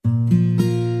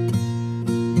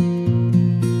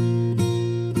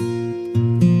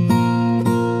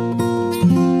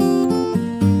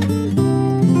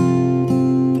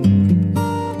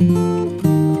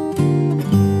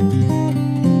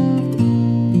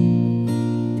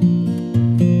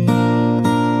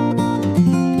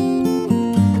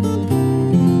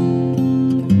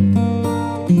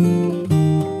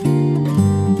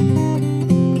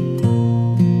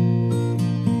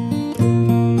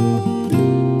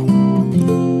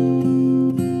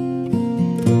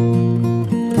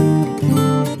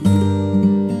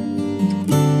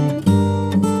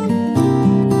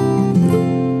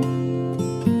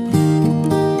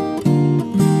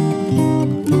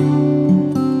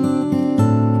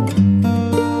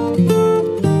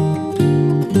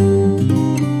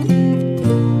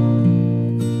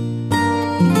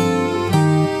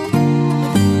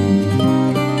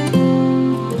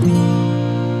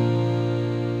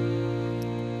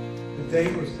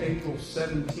date was April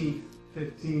 17th,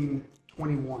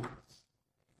 1521.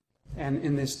 And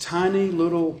in this tiny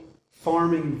little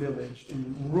farming village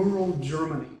in rural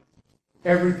Germany,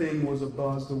 everything was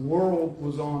abuzz. The world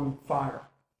was on fire.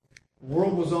 The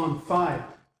world was on fire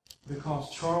because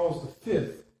Charles V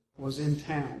was in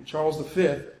town. Charles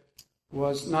V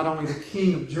was not only the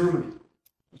king of Germany,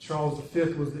 but Charles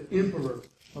V was the emperor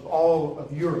of all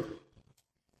of Europe.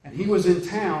 And he was in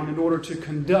town in order to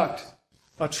conduct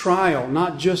a trial,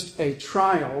 not just a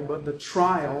trial, but the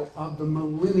trial of the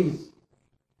millennium.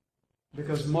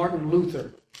 Because Martin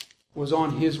Luther was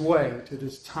on his way to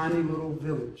this tiny little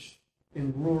village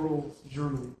in rural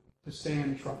Germany to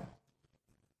stand trial.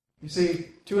 You see,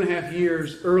 2.5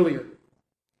 years earlier,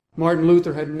 Martin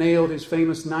Luther had nailed his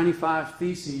famous 95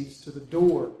 Theses to the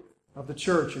door of the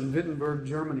church in Wittenberg,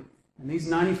 Germany. And these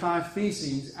 95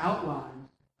 Theses outlined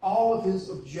all of his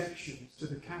objections to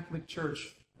the Catholic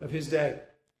Church of his day.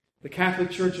 The Catholic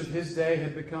Church of his day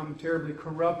had become terribly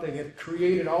corrupt. They had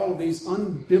created all of these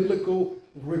unbiblical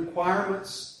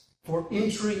requirements for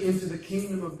entry into the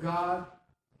kingdom of God.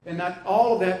 And that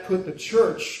all of that put the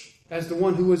church as the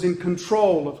one who was in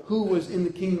control of who was in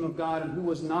the kingdom of God and who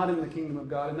was not in the kingdom of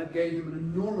God. And that gave him an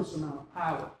enormous amount of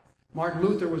power. Martin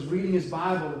Luther was reading his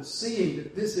Bible and seeing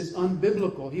that this is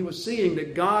unbiblical. He was seeing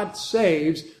that God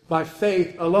saves by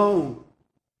faith alone.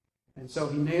 And so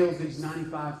he nails these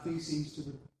 95 Theses to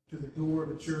the door of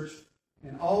the church,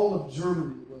 and all of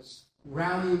Germany was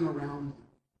rallying around them.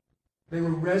 They were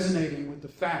resonating with the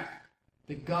fact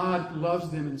that God loves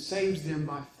them and saves them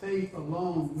by faith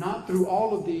alone, not through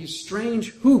all of these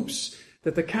strange hoops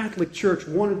that the Catholic Church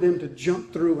wanted them to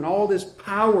jump through, and all this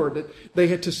power that they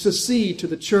had to secede to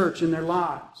the church in their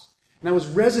lives. And that was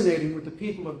resonating with the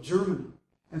people of Germany.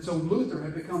 And so Luther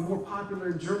had become more popular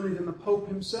in Germany than the Pope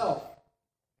himself.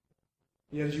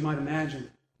 Yet, as you might imagine,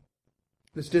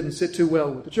 this didn't sit too well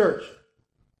with the church.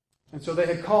 And so they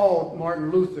had called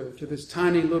Martin Luther to this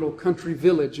tiny little country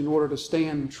village in order to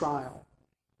stand trial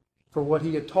for what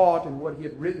he had taught and what he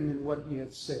had written and what he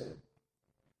had said.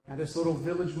 Now this little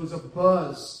village was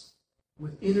abuzz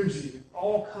with energy.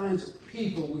 All kinds of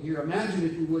people were here. Imagine,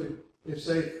 if you would, if,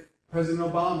 say, President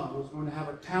Obama was going to have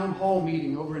a town hall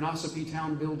meeting over in Ossipee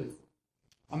Town Building.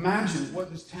 Imagine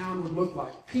what this town would look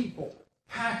like. People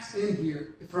packed in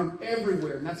here from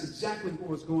everywhere, and that's exactly what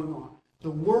was going on.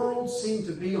 The world seemed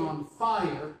to be on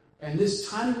fire, and this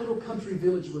tiny little country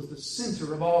village was the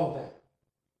center of all of that.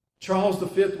 Charles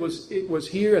V was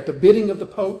here at the bidding of the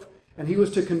Pope, and he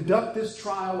was to conduct this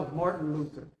trial of Martin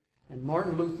Luther. And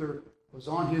Martin Luther was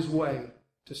on his way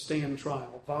to stand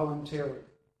trial voluntarily.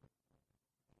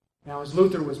 Now, as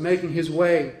Luther was making his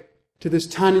way to this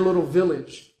tiny little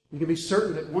village, you can be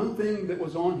certain that one thing that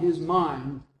was on his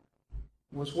mind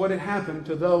was what had happened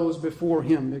to those before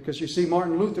him. Because you see,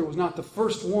 Martin Luther was not the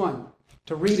first one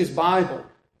to read his Bible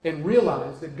and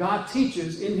realize that God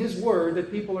teaches in His Word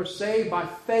that people are saved by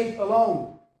faith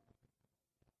alone.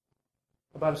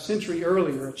 About a century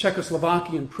earlier, a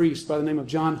Czechoslovakian priest by the name of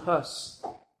John Huss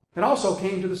had also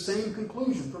came to the same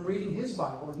conclusion from reading his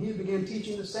Bible, and he began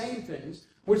teaching the same things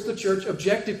which the church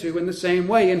objected to in the same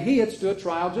way. And he had stood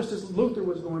trial just as Luther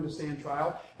was going to stand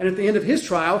trial. And at the end of his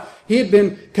trial, he had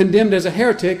been condemned as a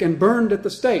heretic and burned at the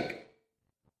stake.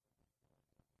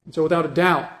 And so without a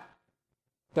doubt,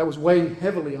 that was weighing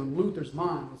heavily on Luther's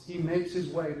mind as he makes his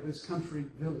way to this country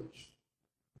village.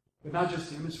 But not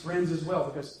just him, his friends as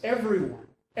well, because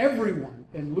everyone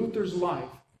in Luther's life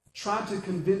tried to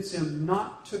convince him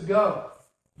not to go.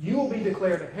 You will be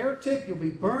declared a heretic. You'll be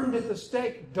burned at the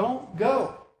stake. Don't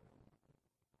go.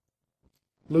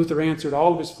 Luther answered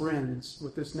all of his friends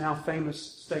with this now famous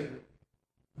statement.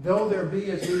 Though there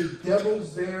be as many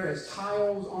devils there as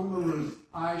tiles on the roof,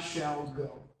 I shall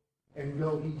go. And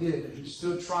go he did. And he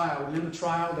stood trial. And in the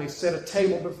trial, they set a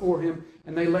table before him,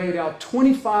 and they laid out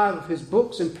 25 of his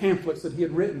books and pamphlets that he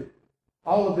had written.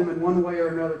 All of them in one way or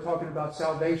another talking about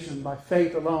salvation by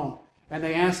faith alone. And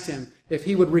they asked him if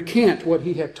he would recant what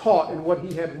he had taught and what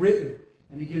he had written.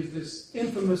 And he gives this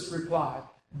infamous reply,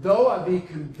 though I be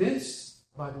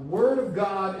convinced by the Word of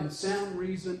God and sound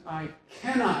reason, I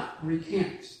cannot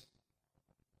recant.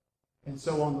 And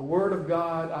so on the Word of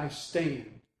God I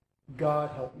stand.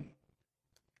 God help me.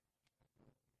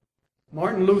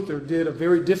 Martin Luther did a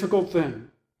very difficult thing.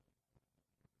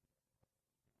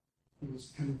 He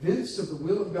was convinced of the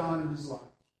will of God in his life.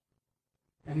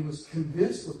 And he was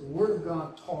convinced what the Word of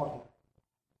God taught him.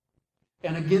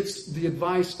 And against the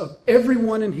advice of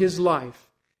everyone in his life,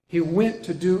 he went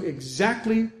to do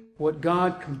exactly what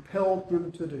God compelled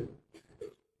him to do.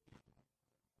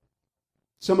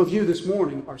 Some of you this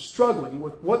morning are struggling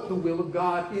with what the will of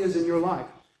God is in your life.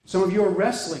 Some of you are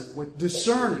wrestling with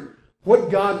discerning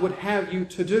what God would have you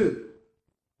to do.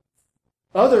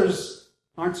 Others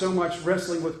aren't so much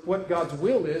wrestling with what God's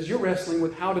will is. You're wrestling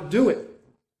with how to do it,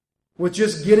 with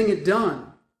just getting it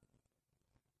done.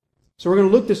 So we're going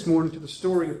to look this morning to the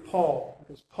story of Paul,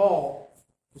 because Paul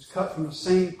was cut from the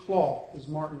same cloth as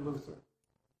Martin Luther.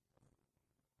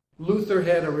 Luther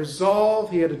had a resolve,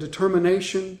 he had a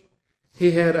determination,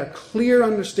 he had a clear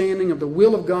understanding of the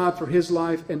will of God for his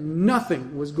life, and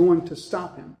nothing was going to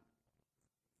stop him.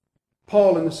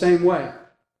 Paul, in the same way,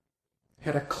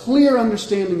 had a clear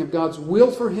understanding of God's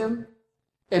will for him,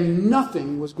 and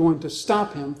nothing was going to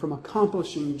stop him from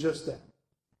accomplishing just that.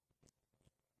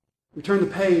 We turn the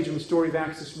page in the story of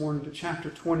Acts this morning to chapter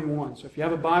 21. So if you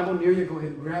have a Bible near you, go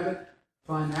ahead and grab it.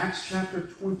 Find Acts chapter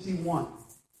 21.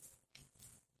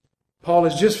 Paul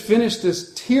has just finished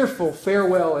this tearful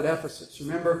farewell at Ephesus.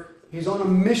 Remember, he's on a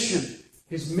mission.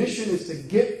 His mission is to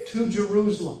get to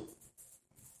Jerusalem.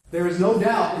 There is no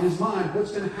doubt in his mind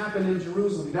what's going to happen in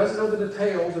Jerusalem. He doesn't know the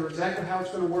details or exactly how it's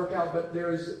going to work out, but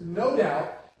there is no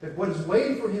doubt that what is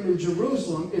waiting for him in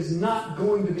Jerusalem is not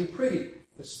going to be pretty.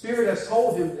 The Spirit has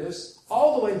told him this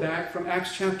all the way back from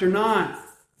Acts chapter 9.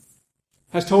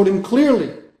 Has told him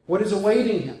clearly what is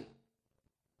awaiting him.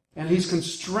 And he's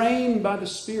constrained by the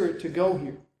Spirit to go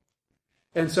here.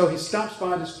 And so he stops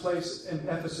by this place in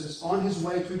Ephesus on his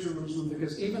way to Jerusalem,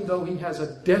 because even though he has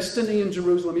a destiny in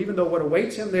Jerusalem, even though what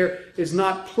awaits him there is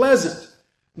not pleasant,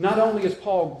 not only is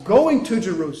Paul going to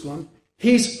Jerusalem,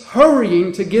 he's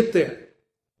hurrying to get there.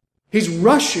 He's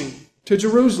rushing to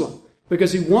Jerusalem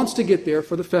because he wants to get there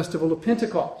for the festival of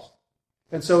Pentecost.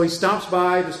 And so he stops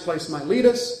by this place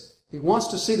Miletus. He wants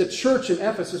to see the church in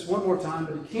Ephesus one more time,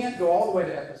 but he can't go all the way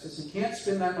to Ephesus. He can't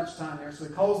spend that much time there. So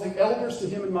he calls the elders to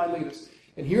him in Miletus.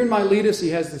 And here in Miletus, he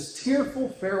has this tearful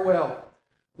farewell.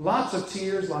 Lots of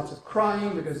tears, lots of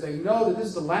crying, because they know that this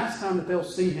is the last time that they'll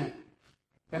see him.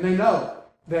 And they know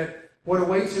that what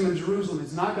awaits him in Jerusalem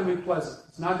is not going to be pleasant.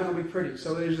 It's not going to be pretty.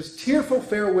 So there's this tearful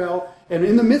farewell. And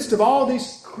in the midst of all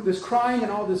this crying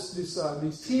and all these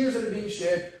tears that are being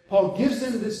shed, Paul gives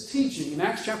them this teaching in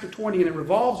Acts chapter 20, and it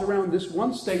revolves around this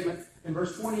one statement in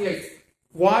verse 28.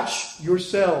 Watch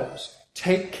yourselves.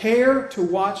 Take care to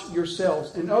watch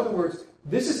yourselves. In other words,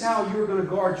 this is how you're going to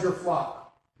guard your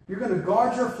flock. You're going to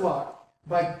guard your flock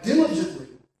by diligently,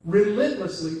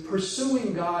 relentlessly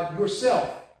pursuing God yourself.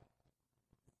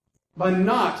 By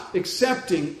not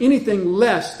accepting anything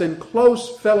less than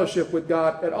close fellowship with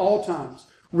God at all times.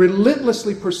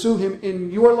 Relentlessly pursue Him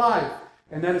in your life.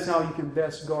 And that is how you can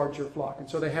best guard your flock. And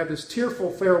so they have this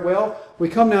tearful farewell. We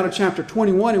come now to chapter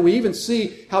 21, and we even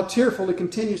see how tearful it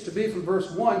continues to be from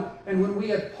verse 1. And when we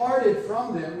had parted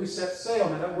from them, we set sail.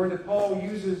 Now that word that Paul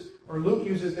uses, or Luke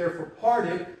uses there for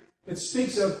parted, it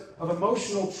speaks of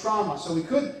emotional trauma. So we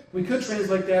could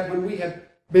translate that when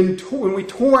we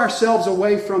tore ourselves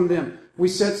away from them. We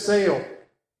set sail.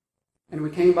 And we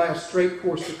came by a straight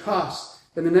course to Kos,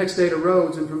 and the next day to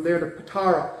Rhodes, and from there to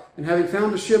Patara. And having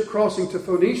found a ship crossing to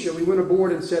Phoenicia, we went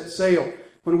aboard and set sail.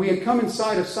 When we had come in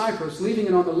sight of Cyprus, leaving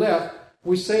it on the left,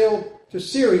 we sailed to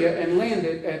Syria and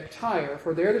landed at Tyre,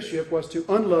 for there the ship was to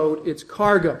unload its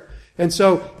cargo. And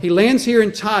so he lands here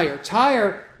in Tyre.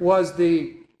 Tyre was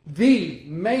the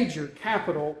major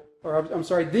capital,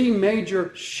 the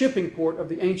major shipping port of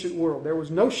the ancient world. There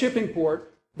was no shipping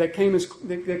port that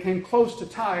came close to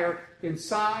Tyre in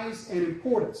size and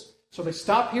importance. So they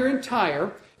stop here in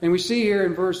Tyre. And we see here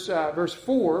in verse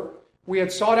 4, we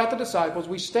had sought out the disciples.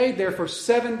 We stayed there for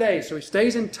 7 days. So he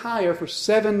stays in Tyre for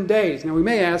 7 days. Now we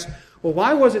may ask, well,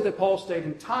 why was it that Paul stayed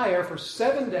in Tyre for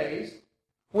 7 days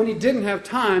when he didn't have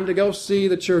time to go see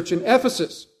the church in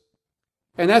Ephesus?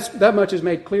 And that much is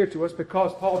made clear to us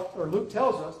because Luke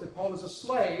tells us that Paul is a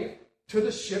slave to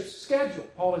the ship's schedule.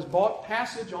 Paul has bought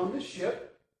passage on the ship.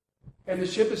 And the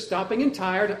ship is stopping in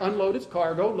Tyre to unload its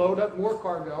cargo, load up more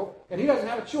cargo, and he doesn't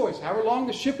have a choice. However long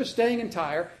the ship is staying in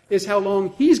Tyre is how long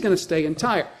he's going to stay in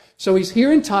Tyre. So he's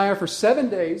here in Tyre for 7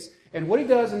 days, and what he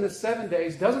does in the 7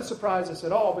 days doesn't surprise us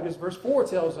at all, because verse 4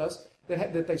 tells us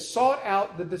that they sought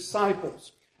out the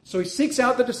disciples. So he seeks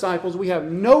out the disciples. We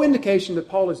have no indication that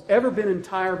Paul has ever been in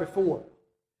Tyre before.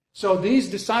 So these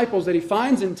disciples that he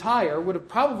finds in Tyre would have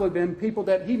probably been people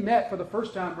that he met for the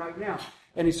first time right now.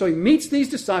 And so he meets these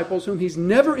disciples whom he's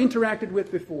never interacted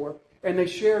with before, and they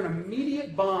share an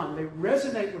immediate bond. They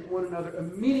resonate with one another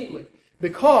immediately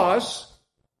because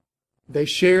they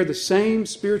share the same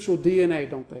spiritual DNA,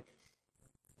 don't they?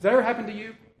 Has that ever happened to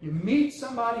you? You meet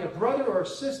somebody, a brother or a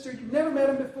sister, you've never met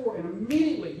them before, and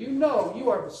immediately you know you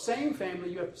are the same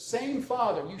family, you have the same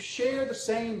father, you share the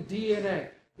same DNA.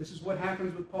 This is what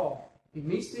happens with Paul. He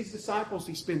meets these disciples.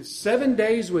 He spends 7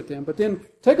 days with them. But then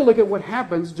take a look at what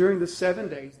happens during the 7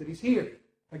 days that he's here.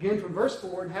 Again, from verse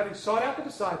 4, and having sought out the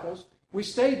disciples, we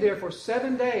stayed there for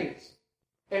 7 days.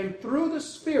 And through the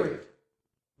Spirit,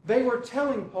 they were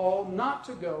telling Paul not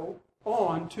to go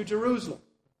on to Jerusalem.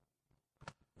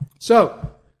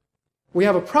 So, we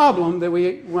have a problem that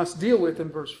we must deal with in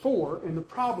verse 4, and the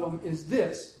problem is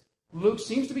this. Luke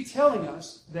seems to be telling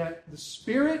us that the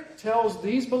Spirit tells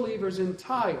these believers in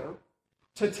Tyre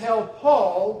to tell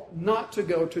Paul not to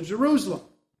go to Jerusalem.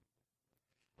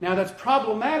 Now, that's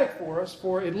problematic for us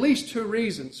for at least 2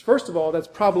 reasons. First of all, that's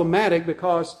problematic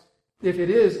because if it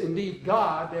is indeed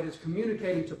God that is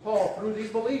communicating to Paul through these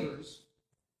believers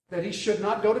that he should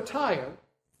not go to Tyre,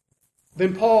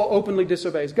 then Paul openly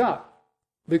disobeys God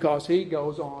because he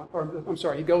goes on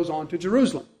to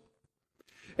Jerusalem.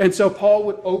 And so Paul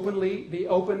would openly be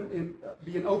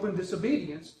in open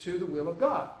disobedience to the will of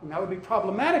God. And that would be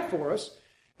problematic for us.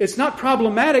 It's not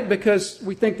problematic because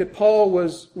we think that Paul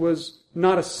was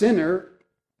not a sinner,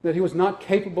 that he was not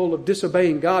capable of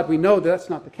disobeying God. We know that's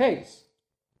not the case.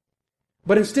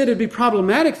 But instead it'd be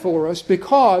problematic for us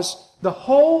because the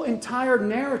whole entire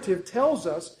narrative tells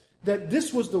us that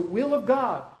this was the will of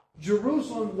God.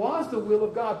 Jerusalem was the will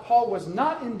of God. Paul was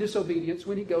not in disobedience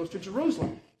when he goes to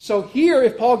Jerusalem. So here,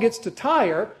 if Paul gets to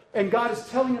Tyre and God is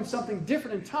telling him something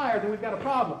different in Tyre, then we've got a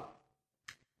problem.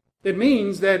 It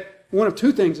means that one of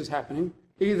 2 things is happening.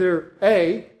 Either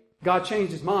A, God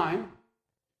changed his mind,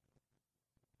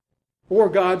 or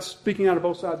God's speaking out of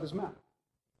both sides of his mouth.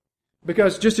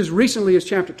 Because just as recently as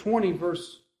chapter 20,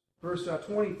 verse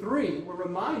 23, we're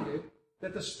reminded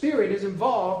that the Spirit is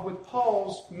involved with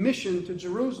Paul's mission to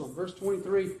Jerusalem. Verse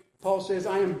 23, Paul says,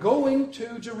 I am going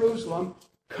to Jerusalem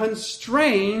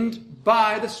constrained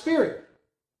by the Spirit.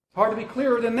 It's hard to be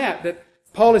clearer than that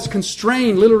Paul is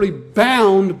constrained, literally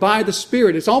bound by the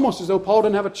Spirit. It's almost as though Paul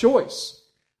didn't have a choice.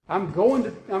 I'm going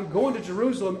to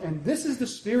Jerusalem, and this is the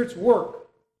Spirit's work.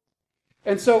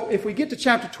 And so if we get to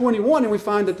chapter 21 and we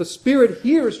find that the Spirit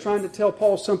here is trying to tell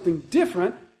Paul something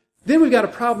different, then we've got a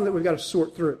problem that we've got to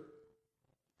sort through.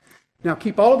 Now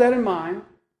keep all of that in mind.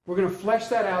 We're going to flesh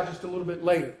that out just a little bit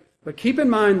later. But keep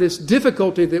in mind this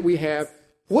difficulty that we have.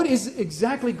 What is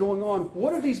exactly going on?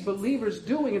 What are these believers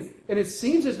doing? And it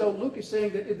seems as though Luke is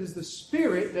saying that it is the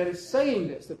Spirit that is saying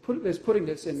this, that is putting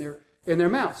this in their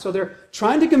mouth. So they're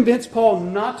trying to convince Paul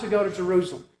not to go to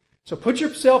Jerusalem. So put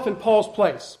yourself in Paul's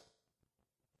place.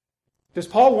 Does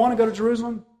Paul want to go to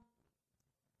Jerusalem?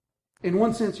 In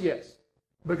one sense, yes.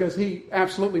 Because he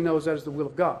absolutely knows that is the will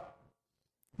of God.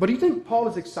 But do you think Paul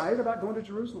is excited about going to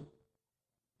Jerusalem?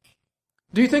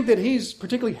 Do you think that he's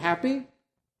particularly happy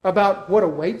about what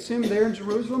awaits him there in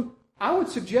Jerusalem? I would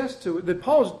suggest to it that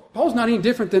Paul's not any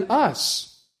different than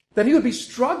us. That he would be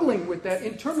struggling with that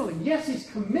internally. Yes, he's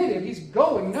committed, he's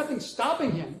going, nothing's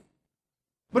stopping him.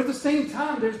 But at the same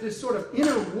time, there's this sort of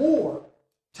inner war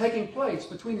taking place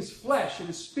between his flesh and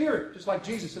his spirit, just like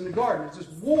Jesus in the garden. There's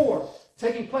this war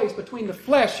taking place between the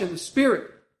flesh and the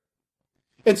spirit.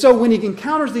 And so when he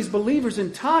encounters these believers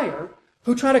in Tyre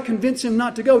who try to convince him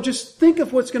not to go, just think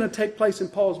of what's going to take place in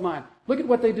Paul's mind. Look at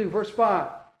what they do. Verse 5.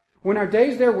 When our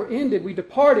days there were ended, we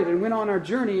departed and went on our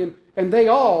journey, and they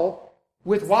all,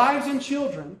 with wives and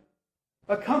children,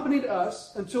 accompanied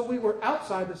us until we were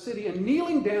outside the city, and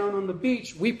kneeling down on the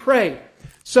beach, we prayed.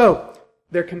 So,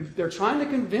 they're trying to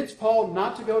convince Paul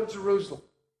not to go to Jerusalem.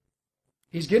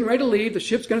 He's getting ready to leave. The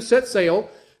ship's going to set sail.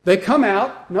 They come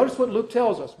out. Notice what Luke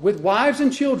tells us. With wives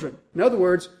and children. In other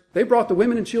words, they brought the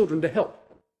women and children to help.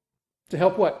 To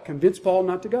help what? Convince Paul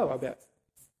not to go, I bet.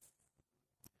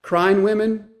 Crying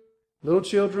women, little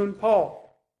children,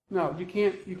 Paul. No, you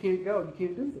can't go. You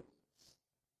can't do this.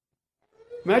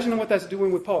 Imagine what that's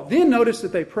doing with Paul. Then notice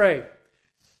that they pray.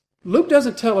 Luke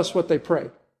doesn't tell us what they pray.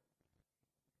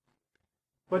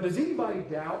 But does anybody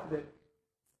doubt that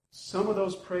some of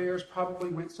those prayers probably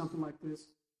went something like this?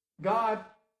 God,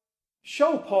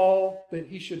 show Paul that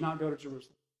he should not go to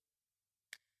Jerusalem.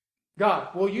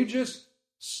 God, will you just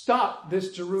stop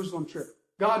this Jerusalem trip?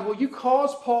 God, will you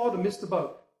cause Paul to miss the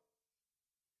boat?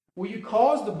 Will you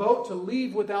cause the boat to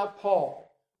leave without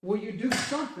Paul? Will you do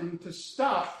something to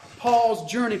stop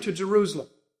Paul's journey to Jerusalem?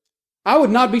 I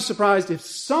would not be surprised if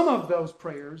some of those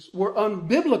prayers were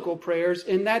unbiblical prayers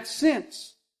in that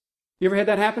sense. You ever had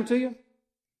that happen to you?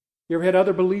 You ever had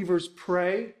other believers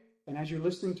pray, and as you're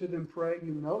listening to them pray,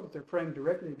 you know that they're praying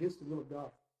directly against the will of God.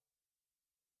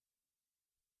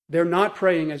 They're not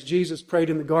praying as Jesus prayed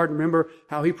in the garden. Remember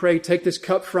how he prayed, take this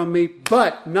cup from me,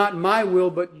 but not my will,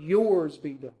 but yours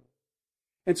be done.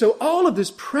 And so all of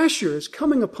this pressure is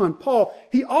coming upon Paul.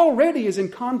 He already is in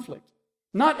conflict.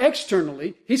 Not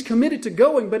externally. He's committed to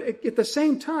going, but at the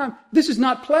same time, this is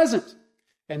not pleasant.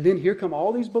 And then here come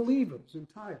all these believers in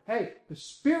Tyre. Hey, the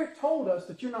Spirit told us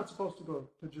that you're not supposed to go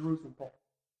to Jerusalem, Paul.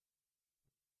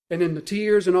 And then the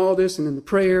tears and all this, and then the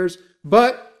prayers.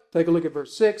 But, take a look at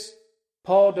verse 6.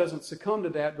 Paul doesn't succumb to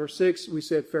that. Verse 6, we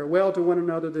said farewell to one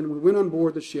another. Then we went on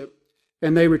board the ship,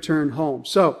 and they returned home.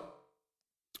 So,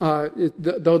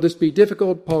 though this be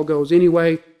difficult, Paul goes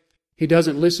anyway. He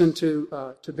doesn't listen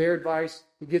to their advice.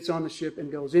 He gets on the ship and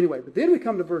goes anyway. But then we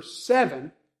come to verse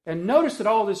 7, and notice that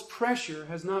all this pressure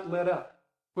has not let up.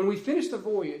 When we finished the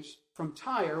voyage from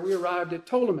Tyre, we arrived at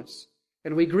Ptolemais,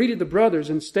 and we greeted the brothers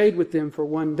and stayed with them for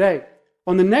one day.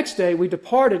 On the next day, we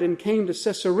departed and came to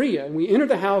Caesarea, and we entered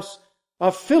the house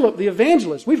of Philip the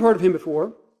evangelist. We've heard of him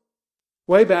before,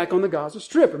 way back on the Gaza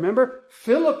Strip. Remember,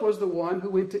 Philip was the one who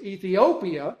went to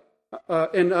Ethiopia,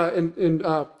 not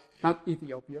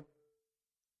Ethiopia,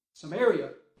 Samaria.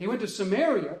 He went to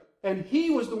Samaria, and he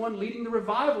was the one leading the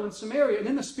revival in Samaria. And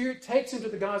then the Spirit takes him to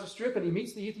the Gaza Strip, and he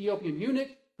meets the Ethiopian eunuch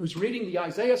who's reading the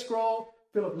Isaiah scroll.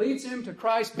 Philip leads him to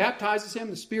Christ, baptizes him.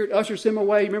 The Spirit ushers him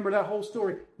away. Remember that whole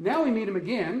story. Now we meet him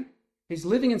again. He's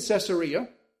living in Caesarea,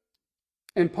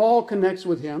 and Paul connects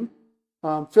with him.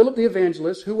 Philip the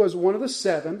evangelist, who was one of the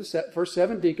first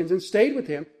 7 deacons, and stayed with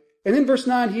him. And then verse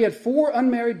 9, he had 4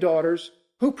 unmarried daughters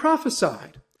who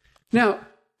prophesied. Now,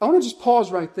 I want to just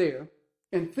pause right there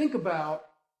and think about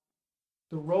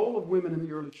the role of women in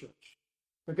the early church,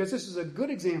 because this is a good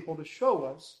example to show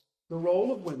us the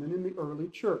role of women in the early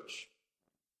church.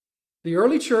 The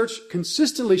early church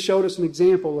consistently showed us an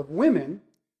example of women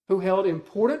who held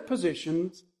important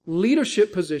positions,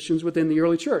 leadership positions within the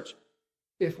early church.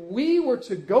 If we were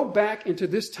to go back into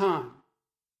this time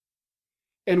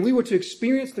and we were to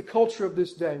experience the culture of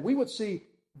this day, we would see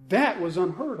that was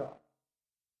unheard of.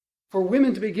 For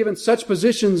women to be given such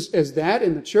positions as that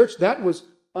in the church, that was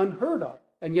unheard of.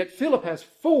 And yet Philip has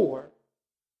 4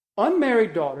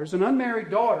 unmarried daughters. An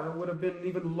unmarried daughter would have been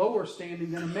even lower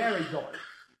standing than a married daughter.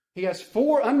 He has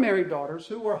 4 unmarried daughters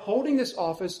who were holding this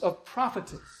office of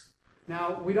prophetess.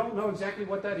 Now, we don't know exactly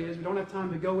what that is. We don't have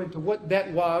time to go into what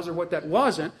that was or what that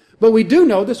wasn't. But we do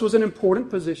know this was an important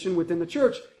position within the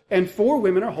church. And 4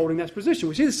 women are holding that position.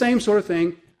 We see the same sort of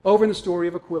thing over in the story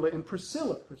of Aquila and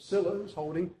Priscilla. Priscilla is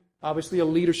holding, obviously, a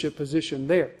leadership position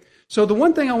there. So the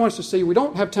one thing I want us to see, we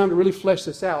don't have time to really flesh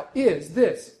this out, is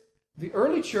this. The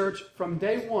early church, from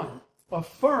day one,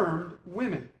 affirmed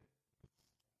women.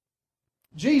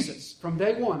 Jesus, from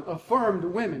day one, affirmed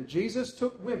women. Jesus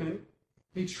took women.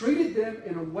 He treated them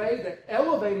in a way that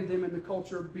elevated them in the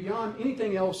culture beyond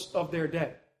anything else of their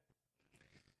day.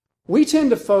 We tend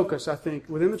to focus, I think,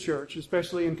 within the church,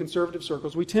 especially in conservative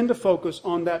circles, we tend to focus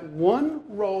on that one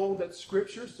role that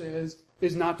Scripture says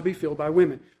is not to be filled by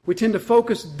women. We tend to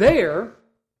focus there,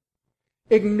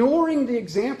 ignoring the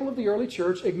example of the early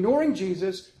church, ignoring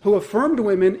Jesus, who affirmed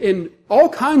women in all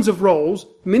kinds of roles,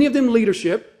 many of them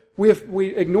leadership.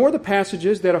 We ignore the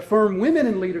passages that affirm women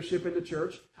in leadership in the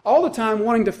church, all the time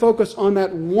wanting to focus on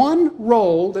that one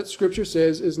role that Scripture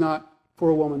says is not for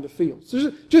a woman to fill.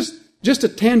 So just a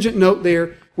tangent note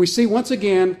there. We see once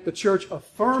again the church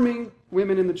affirming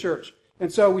women in the church.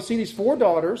 And so we see these 4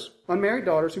 daughters, unmarried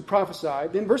daughters, who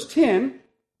prophesied. Then verse 10,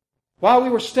 while we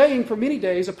were staying for many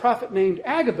days, a prophet named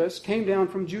Agabus came down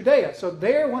from Judea. So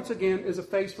there, once again, is a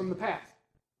face from the past.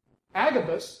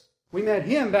 Agabus, we met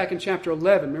him back in chapter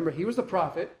 11. Remember, he was the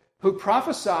prophet who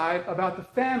prophesied about the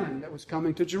famine that was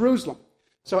coming to Jerusalem.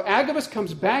 So Agabus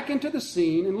comes back into the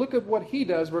scene, and look at what he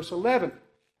does, verse 11.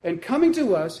 And coming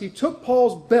to us, he took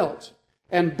Paul's belt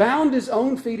and bound his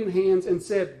own feet and hands and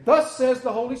said, "Thus says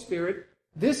the Holy Spirit,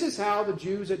 this is how the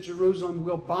Jews at Jerusalem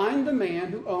will bind the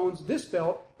man who owns this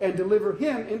belt and deliver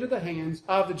him into the hands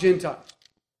of the Gentiles."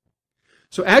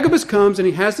 So Agabus comes and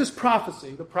he has this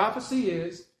prophecy. The prophecy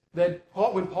is that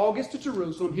when Paul gets to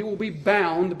Jerusalem, he will be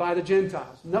bound by the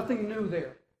Gentiles. Nothing new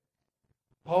there.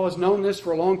 Paul has known this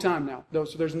for a long time now.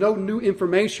 So there's no new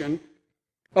information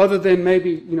other than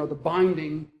maybe, the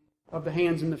binding of the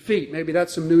hands and the feet. Maybe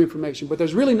that's some new information. But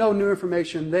there's really no new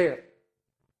information there.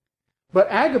 But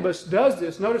Agabus does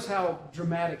this. Notice how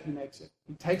dramatic he makes it.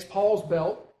 He takes Paul's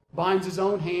belt, binds his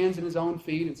own hands and his own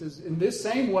feet, and says, in this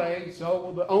same way, so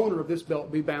will the owner of this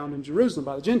belt be bound in Jerusalem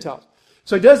by the Gentiles.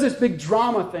 So he does this big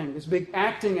drama thing, this big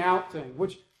acting out thing,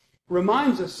 which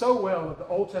reminds us so well of the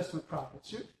Old Testament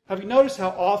prophets. Have you noticed how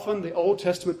often the Old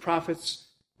Testament prophets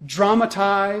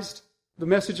dramatized the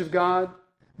message of God?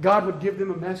 God would give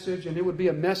them a message, and it would be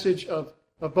a message of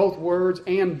both words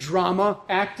and drama,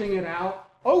 acting it out.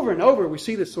 Over and over, we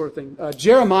see this sort of thing.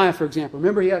 Jeremiah, for example,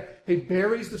 remember he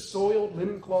buries the soiled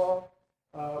linen cloth,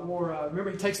 or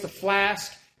remember he takes the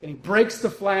flask And he breaks the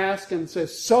flask and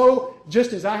says, so,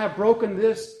 just as I have broken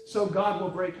this, so God will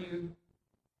break you.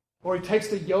 Or he takes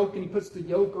the yoke and he puts the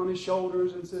yoke on his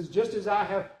shoulders and says, just as I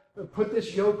have put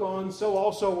this yoke on, so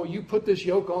also will you put this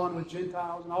yoke on with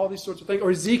Gentiles, and all these sorts of things.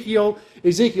 Or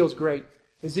Ezekiel's great.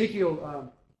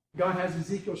 God has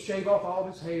Ezekiel shave off all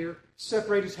of his hair,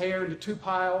 separate his hair into two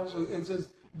piles, and says,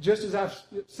 just as I've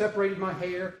separated my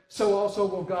hair, so also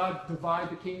will God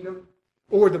divide the kingdom.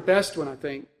 Or the best one, I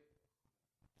think,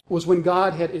 was when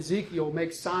God had Ezekiel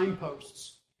make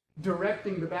signposts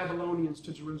directing the Babylonians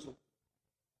to Jerusalem.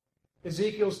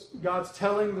 God's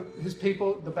telling his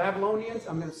people, the Babylonians,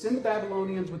 I'm going to send the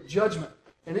Babylonians with judgment.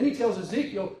 And then he tells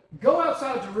Ezekiel, go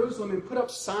outside of Jerusalem and put up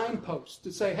signposts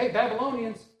to say, hey,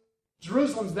 Babylonians,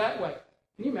 Jerusalem's that way.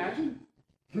 Can you imagine?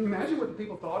 Can you imagine what the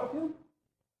people thought of him?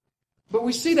 But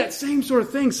we see that same sort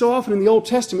of thing so often in the Old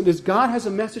Testament, is God has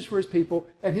a message for his people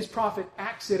and his prophet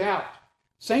acts it out.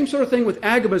 Same sort of thing with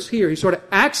Agabus here. He sort of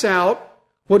acts out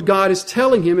what God is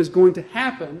telling him is going to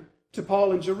happen to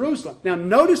Paul in Jerusalem. Now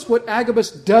notice what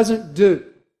Agabus doesn't do.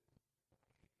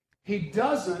 He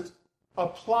doesn't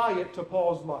apply it to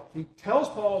Paul's life. He tells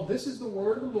Paul, this is the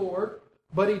word of the Lord,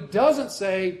 but he doesn't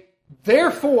say,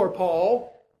 therefore,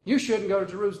 Paul, you shouldn't go to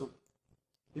Jerusalem.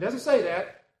 He doesn't say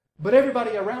that, but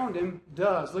everybody around him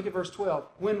does. Look at verse 12.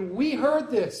 When we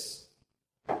heard this,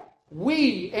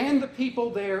 we and the people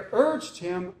there urged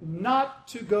him not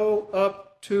to go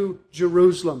up to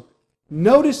Jerusalem.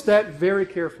 Notice that very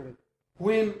carefully.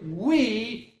 When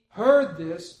we heard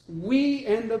this, we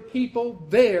and the people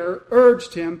there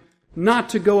urged him not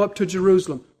to go up to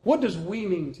Jerusalem. What does we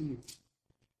mean to you?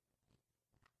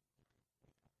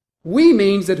 We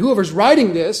means that whoever's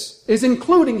writing this is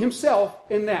including himself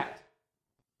in that.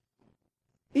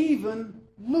 Even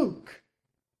Luke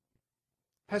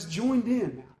has joined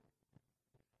in now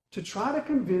to try to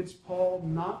convince Paul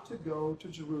not to go to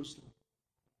Jerusalem.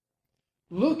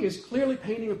 Luke is clearly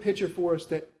painting a picture for us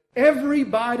that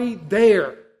everybody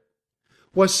there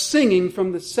was singing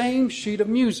from the same sheet of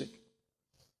music.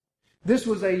 This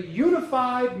was a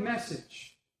unified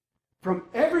message from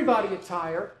everybody at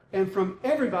Tyre and from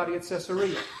everybody at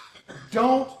Caesarea.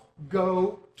 Don't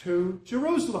go to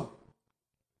Jerusalem.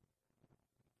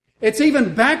 It's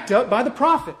even backed up by the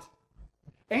prophet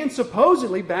and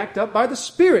supposedly backed up by the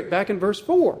Spirit back in verse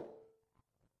 4.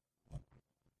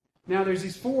 Now, there's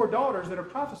these 4 daughters that are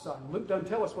prophesying. Luke doesn't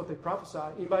tell us what they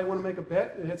prophesied. Anybody want to make a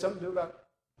bet that had something to do about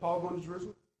Paul going to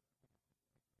Jerusalem?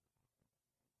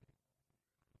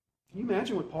 Can you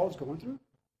imagine what Paul's going through?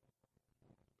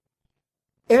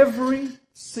 Every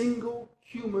single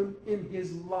human in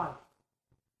his life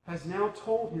has now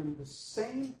told him the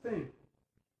same thing.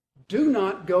 Do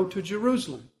not go to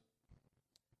Jerusalem.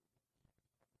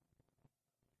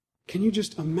 Can you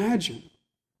just imagine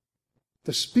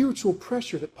the spiritual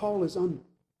pressure that Paul is under?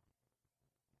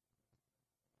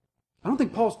 I don't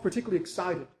think Paul's particularly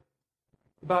excited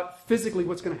about physically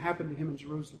what's going to happen to him in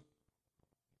Jerusalem.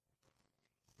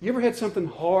 You ever had something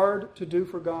hard to do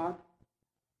for God,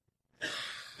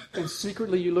 and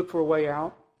secretly you look for a way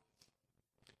out,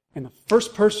 and the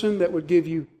first person that would give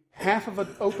you half of an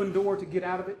open door to get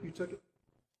out of it, you took it?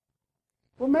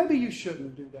 Well, maybe you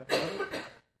shouldn't do that, brother.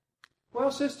 Well,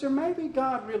 sister, maybe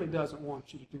God really doesn't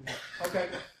want you to do that. Okay,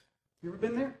 you ever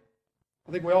been there?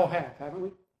 I think we all have, haven't we?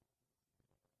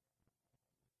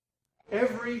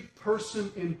 Every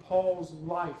person in Paul's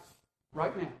life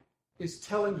right now is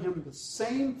telling him the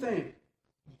same thing.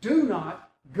 Do not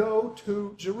go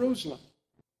to Jerusalem.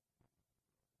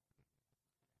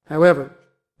 However,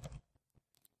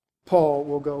 Paul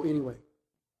will go anyway.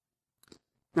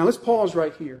 Now let's pause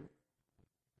right here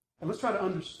and let's try to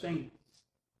understand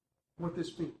what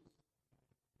this means.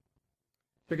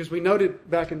 Because we noted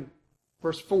back in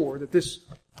verse 4 that this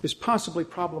is possibly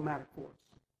problematic for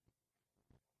us.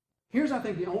 Here's, I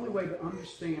think, the only way to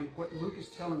understand what Luke is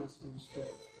telling us in this story.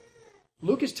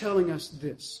 Luke is telling us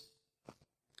this.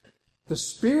 The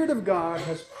Spirit of God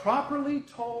has properly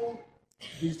told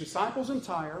these disciples in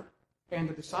Tyre and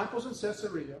the disciples in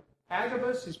Caesarea,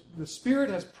 Agabus, the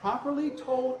Spirit has properly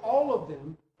told all of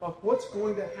them of what's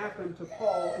going to happen to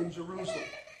Paul in Jerusalem.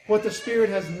 What the Spirit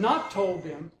has not told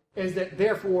them is that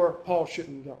therefore Paul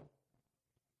shouldn't go.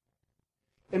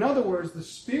 In other words, the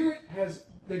Spirit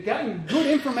they've gotten good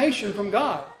information from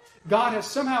God. God has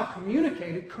somehow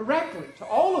communicated correctly to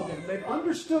all of them. They've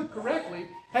understood correctly,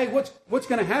 hey, what's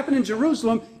going to happen in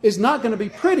Jerusalem is not going to be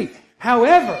pretty.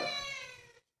 However,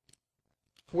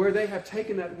 where they have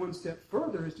taken that one step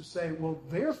further is to say, well,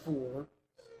 therefore,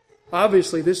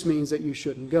 obviously this means that you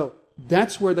shouldn't go.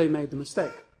 That's where they made the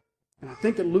mistake. And I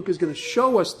think that Luke is going to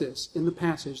show us this in the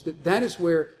passage, that is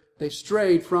where They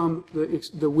strayed from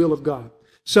the will of God.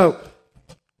 So,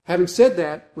 having said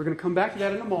that, we're going to come back to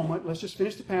that in a moment. Let's just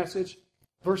finish the passage.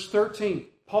 Verse 13.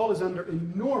 Paul is under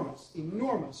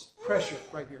enormous pressure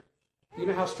right here. You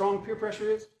know how strong peer pressure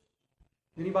is?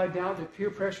 Anybody doubt that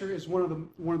peer pressure is one of the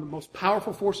most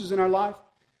powerful forces in our life?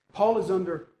 Paul is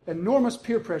under enormous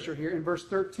peer pressure here. In verse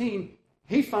 13,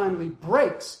 he finally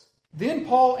breaks. Then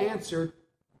Paul answered,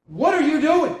 "What are you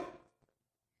doing?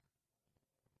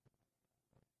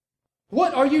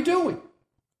 What are you doing?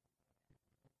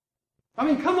 I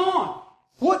mean, come on.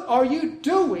 What are you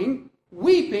doing,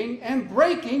 weeping and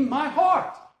breaking my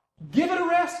heart?" Give it a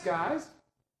rest, guys.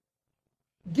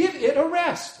 Give it a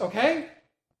rest, okay?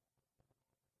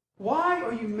 Why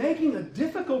are you making a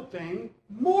difficult thing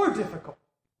more difficult?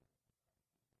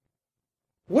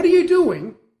 What are you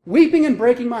doing, weeping and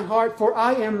breaking my heart? For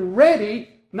I am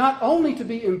ready not only to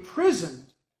be imprisoned,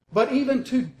 but even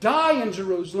to die in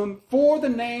Jerusalem for the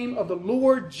name of the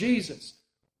Lord Jesus.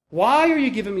 Why are you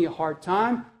giving me a hard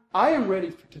time? I am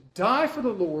ready to die for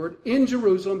the Lord in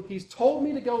Jerusalem. He's told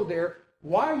me to go there.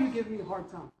 Why are you giving me a hard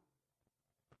time?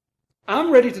 I'm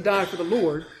ready to die for the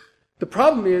Lord. The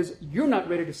problem is, you're not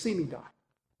ready to see me die.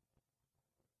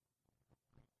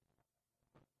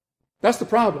 That's the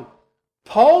problem.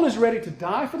 Paul is ready to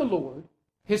die for the Lord.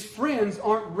 His friends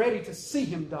aren't ready to see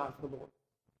him die for the Lord.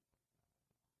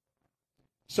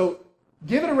 So,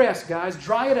 give it a rest, guys.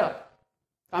 Dry it up.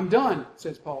 I'm done,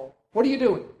 says Paul. What are you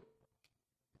doing?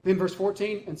 Then verse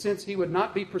 14, and since he would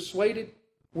not be persuaded,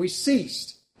 we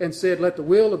ceased and said, "Let the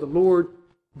will of the Lord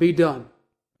be done."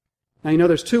 Now, you know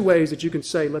there's two ways that you can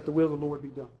say, "Let the will of the Lord be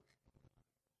done."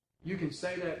 You can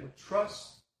say that with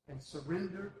trust and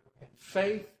surrender and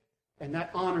faith, and that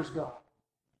honors God.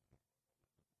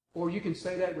 Or you can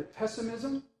say that with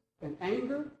pessimism and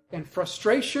anger and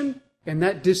frustration, and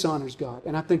that dishonors God.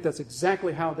 And I think that's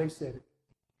exactly how they said it.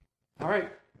 All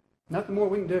right, nothing more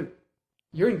we can do.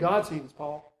 You're in God's hands,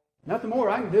 Paul. Nothing more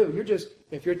I can do.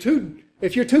 If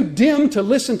you're too dim to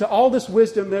listen to all this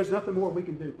wisdom, there's nothing more we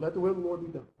can do. Let the will of the Lord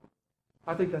be done.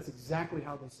 I think that's exactly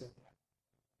how they said that.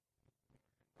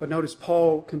 But notice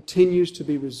Paul continues to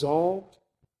be resolved.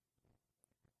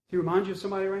 He reminds you of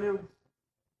somebody right now?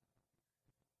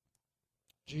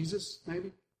 Jesus,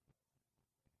 maybe?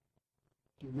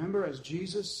 Do you remember as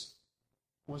Jesus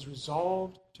was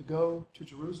resolved to go to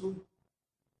Jerusalem?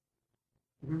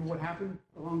 Remember what happened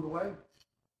along the way?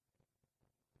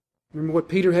 Remember what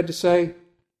Peter had to say?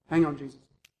 Hang on, Jesus.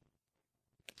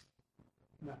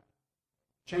 No.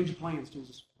 Change of plans,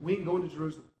 Jesus. We ain't going to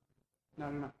Jerusalem.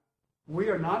 No. We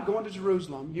are not going to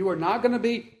Jerusalem. You are not going to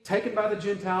be taken by the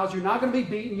Gentiles. You're not going to be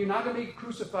beaten. You're not going to be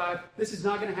crucified. This is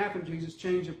not going to happen, Jesus.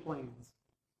 Change of plans.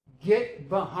 Get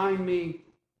behind me,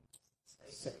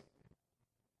 Satan.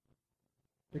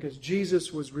 Because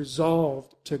Jesus was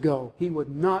resolved to go. He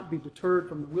would not be deterred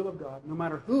from the will of God, no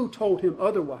matter who told him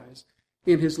otherwise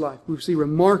in his life. We see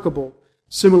remarkable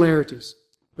similarities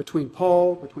between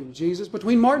Paul, between Jesus,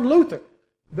 between Martin Luther.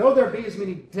 Though there be as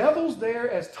many devils there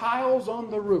as tiles on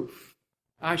the roof,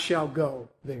 I shall go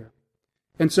there.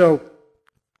 And so,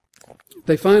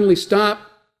 they finally stop.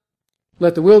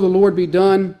 Let the will of the Lord be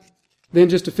done. Then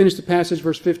just to finish the passage,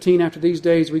 verse 15, after these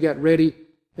days we got ready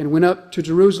and went up to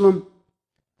Jerusalem.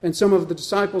 And some of the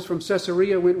disciples from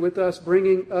Caesarea went with us,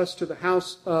 bringing us to the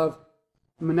house of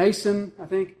Mnason, I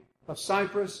think, of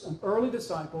Cyprus, an early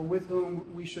disciple with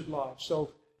whom we should lodge.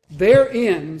 So there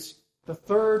ends the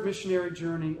third missionary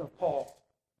journey of Paul.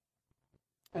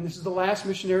 And this is the last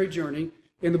missionary journey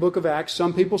in the book of Acts.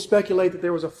 Some people speculate that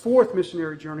there was a fourth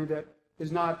missionary journey that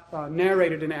is not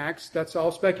narrated in Acts. That's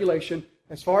all speculation.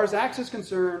 As far as Acts is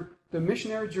concerned, the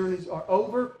missionary journeys are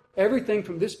over. Everything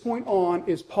from this point on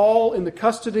is Paul in the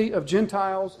custody of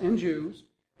Gentiles and Jews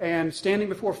and standing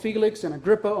before Felix and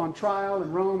Agrippa on trial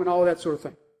in Rome and all of that sort of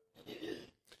thing.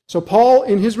 So Paul,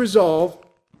 in his resolve,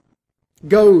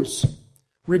 goes,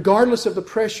 regardless of the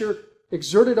pressure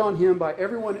exerted on him by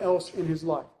everyone else in his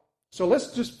life. So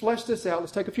let's just flesh this out.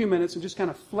 Let's take a few minutes and just kind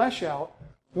of flesh out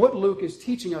what Luke is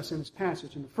teaching us in this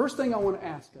passage. And the first thing I want to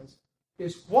ask us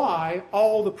is why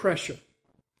all the pressure?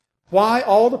 Why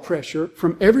all the pressure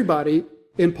from everybody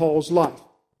in Paul's life?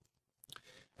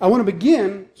 I want to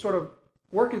begin sort of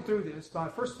working through this by,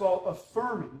 first of all,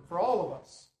 affirming for all of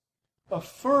us,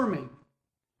 affirming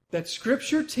that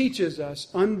Scripture teaches us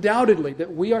undoubtedly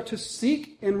that we are to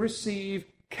seek and receive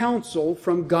counsel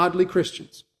from godly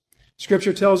Christians.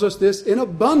 Scripture tells us this in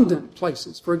abundant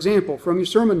places. For example, from your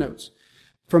sermon notes,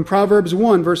 from Proverbs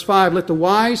 1, verse 5, let the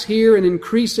wise hear and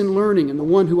increase in learning, and the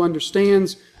one who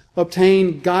understands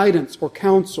obtain guidance or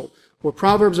counsel. Or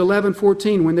Proverbs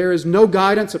 11:14, when there is no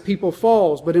guidance, a people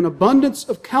falls, but in abundance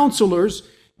of counselors,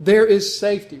 there is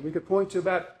safety. We could point to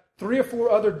about 3 or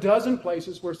 4 other dozen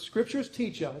places where Scriptures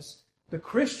teach us the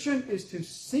Christian is to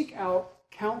seek out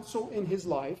counsel in his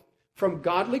life from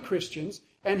godly Christians,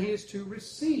 and he is to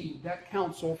receive that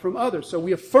counsel from others. So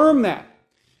we affirm that.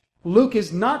 Luke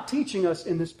is not teaching us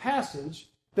in this passage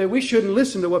that we shouldn't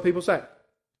listen to what people say.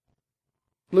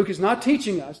 Luke is not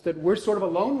teaching us that we're sort of a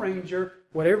lone ranger.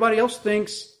 What everybody else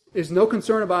thinks is no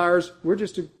concern of ours. We're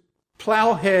just to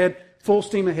plow ahead, full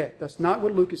steam ahead. That's not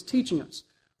what Luke is teaching us.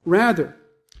 Rather,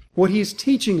 what he is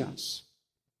teaching us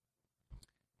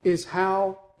is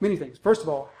how, many things. First of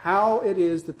all, how it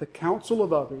is that the counsel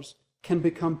of others can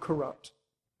become corrupt.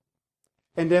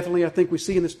 And definitely, I think we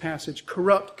see in this passage,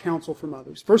 corrupt counsel from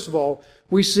others. First of all,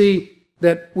 we see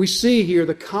here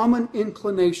the common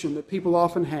inclination that people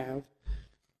often have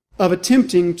of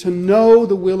attempting to know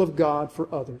the will of God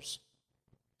for others.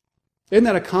 Isn't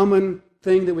that a common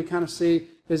thing that we kind of see?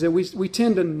 Is that we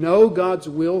tend to know God's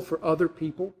will for other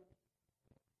people.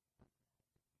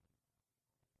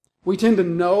 We tend to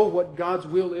know what God's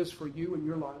will is for you in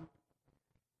your life.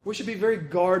 We should be very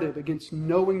guarded against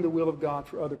knowing the will of God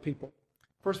for other people.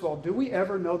 First of all, do we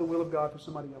ever know the will of God for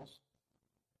somebody else?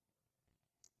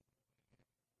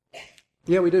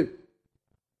 Yeah, we do.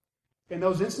 In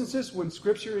those instances when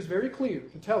Scripture is very clear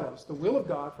to tell us the will of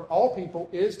God for all people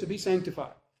is to be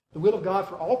sanctified. The will of God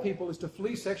for all people is to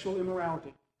flee sexual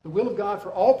immorality. The will of God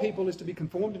for all people is to be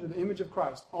conformed to the image of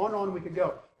Christ. On we could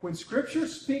go. When Scripture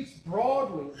speaks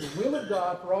broadly of the will of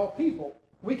God for all people,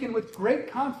 we can with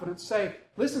great confidence say,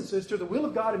 listen, sister, the will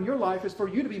of God in your life is for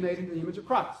you to be made into the image of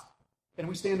Christ. And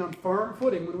we stand on firm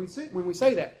footing when we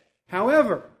say that.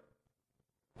 However,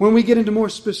 when we get into more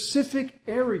specific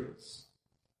areas,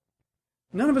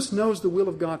 none of us knows the will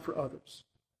of God for others.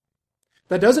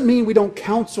 That doesn't mean we don't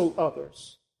counsel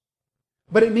others.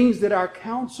 But it means that our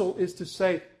counsel is to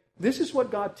say, this is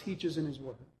what God teaches in His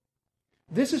Word.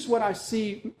 This is what I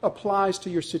see applies to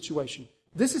your situation.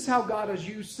 This is how God has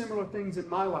used similar things in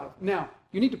my life. Now,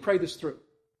 you need to pray this through.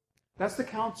 That's the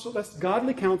counsel, that's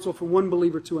godly counsel from one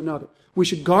believer to another. We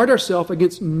should guard ourselves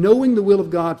against knowing the will of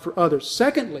God for others.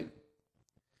 Secondly,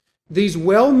 these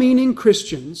well-meaning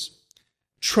Christians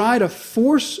try to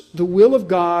force the will of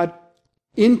God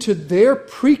into their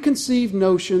preconceived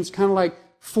notions, kind of like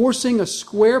forcing a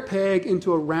square peg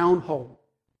into a round hole.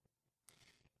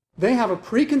 They have a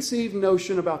preconceived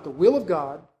notion about the will of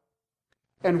God,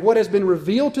 and what has been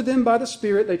revealed to them by the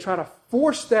Spirit, they try to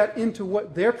force that into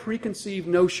what their preconceived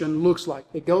notion looks like.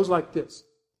 It goes like this.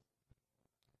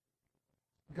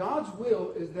 God's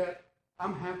will is that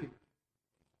I'm happy.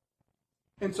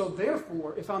 And so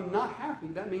therefore, if I'm not happy,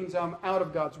 that means I'm out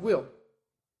of God's will.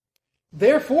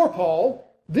 Therefore,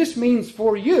 Paul, this means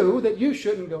for you that you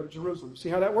shouldn't go to Jerusalem. See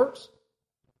how that works?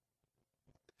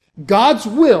 God's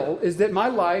will is that my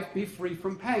life be free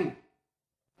from pain.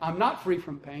 I'm not free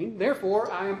from pain.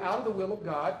 Therefore, I am out of the will of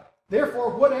God.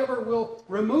 Therefore, whatever will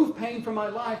remove pain from my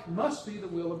life must be the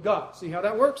will of God. See how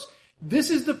that works?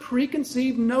 This is the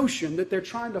preconceived notion that they're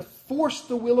trying to force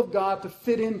the will of God to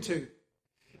fit into.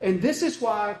 And this is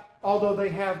why, although they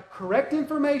have correct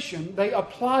information, they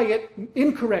apply it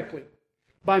incorrectly.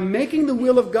 By making the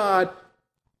will of God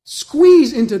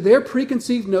squeeze into their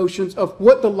preconceived notions of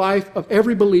what the life of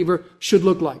every believer should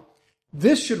look like.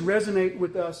 This should resonate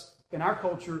with us in our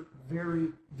culture very,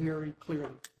 very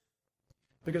clearly.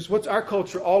 Because what's our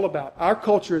culture all about? Our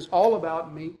culture is all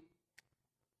about me.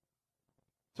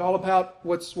 It's all about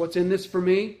what's in this for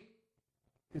me.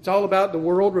 It's all about the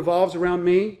world revolves around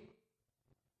me.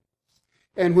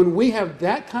 And when we have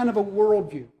that kind of a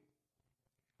worldview,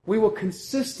 we will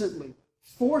consistently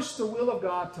force the will of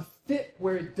God to fit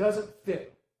where it doesn't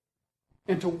fit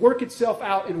and to work itself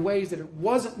out in ways that it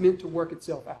wasn't meant to work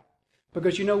itself out.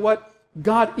 Because you know what?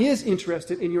 God is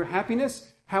interested in your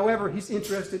happiness. However, He's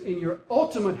interested in your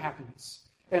ultimate happiness.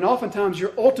 And oftentimes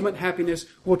your ultimate happiness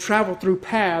will travel through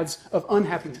paths of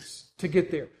unhappiness to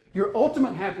get there. Your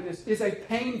ultimate happiness is a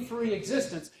pain-free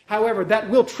existence. However, that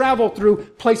will travel through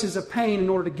places of pain in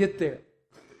order to get there.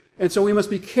 And so we must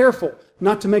be careful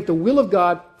not to make the will of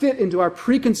God fit into our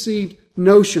preconceived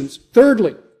notions.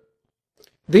 Thirdly,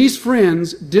 these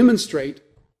friends demonstrate,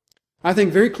 I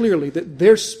think very clearly, that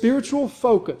their spiritual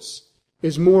focus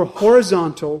is more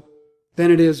horizontal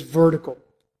than it is vertical.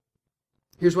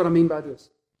 Here's what I mean by this.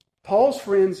 Paul's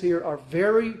friends here are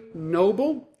very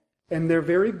noble and they're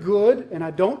very good, and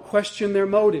I don't question their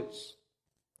motives.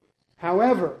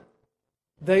 However,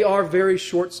 they are very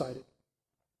short-sighted.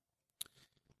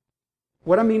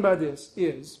 What I mean by this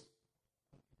is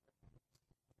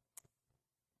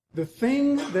the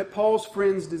thing that Paul's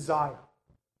friends desire,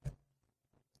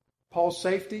 Paul's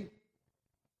safety,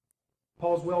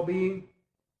 Paul's well-being,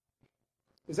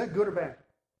 Is that good or bad?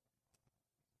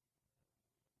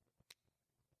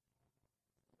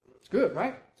 It's good,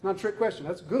 right? It's not a trick question.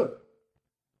 That's good.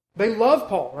 They love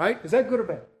Paul, right? Is that good or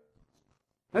bad?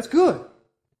 That's good.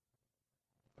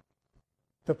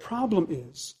 The problem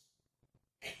is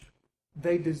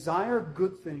they desire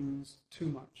good things too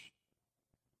much.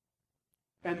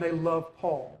 And they love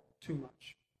Paul too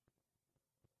much.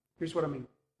 Here's what I mean.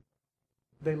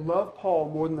 They love Paul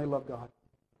more than they love God.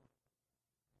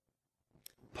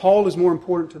 Paul is more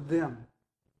important to them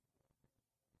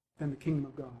than the kingdom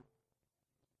of God.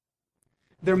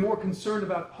 They're more concerned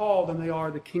about Paul than they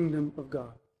are the kingdom of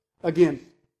God. Again,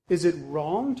 is it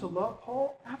wrong to love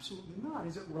Paul? Absolutely not.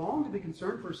 Is it wrong to be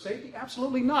concerned for his safety?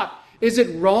 Absolutely not. Is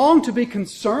it wrong to be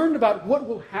concerned about what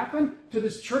will happen to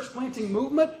this church planting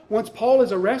movement once Paul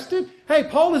is arrested? Hey,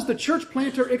 Paul is the church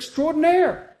planter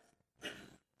extraordinaire.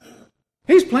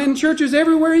 He's planting churches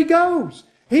everywhere he goes.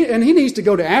 He needs to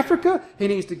go to Africa. He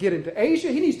needs to get into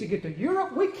Asia. He needs to get to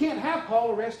Europe. We can't have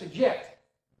Paul arrested yet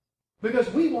because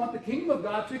we want the kingdom of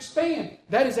God to expand.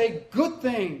 That is a good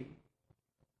thing.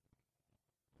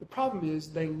 The problem is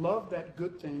they love that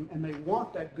good thing and they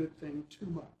want that good thing too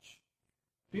much.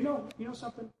 Do you know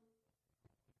something?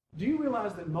 Do you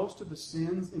realize that most of the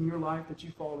sins in your life that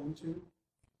you fall into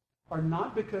are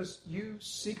not because you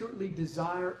secretly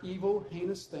desire evil,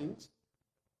 heinous things?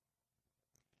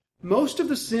 Most of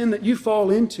the sin that you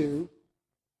fall into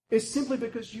is simply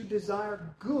because you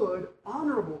desire good,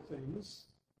 honorable things,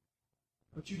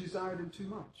 but you desire them too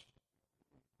much.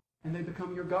 And they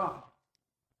become your God.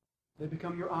 They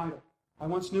become your idol. I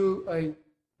once knew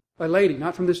a lady,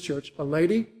 not from this church, a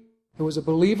lady who was a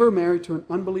believer married to an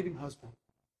unbelieving husband.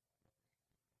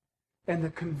 And the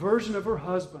conversion of her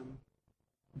husband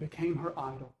became her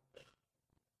idol.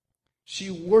 She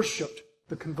worshipped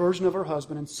the conversion of her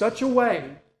husband in such a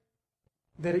way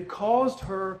that it caused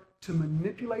her to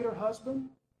manipulate her husband.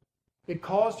 It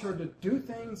caused her to do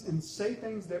things and say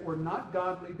things that were not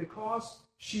godly because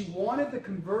she wanted the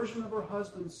conversion of her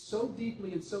husband so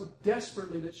deeply and so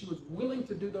desperately that she was willing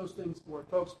to do those things for it.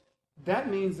 Folks, that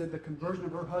means that the conversion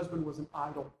of her husband was an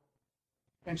idol.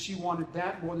 And she wanted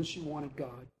that more than she wanted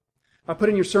God. I put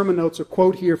in your sermon notes a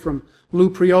quote here from Lou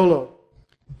Priolo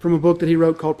from a book that he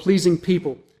wrote called Pleasing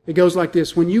People. It goes like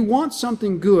this: when you want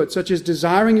something good, such as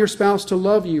desiring your spouse to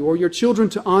love you, or your children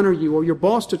to honor you, or your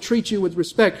boss to treat you with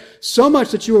respect, so much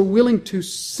that you are willing to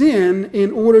sin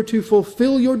in order to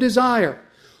fulfill your desire,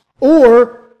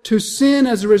 or to sin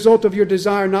as a result of your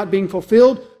desire not being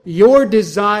fulfilled, your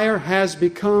desire has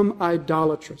become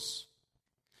idolatrous.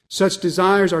 Such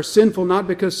desires are sinful not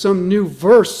because some new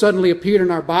verse suddenly appeared in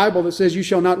our Bible that says you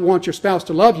shall not want your spouse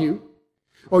to love you,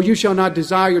 or you shall not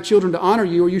desire your children to honor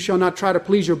you, or you shall not try to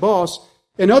please your boss.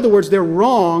 In other words, they're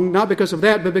wrong, not because of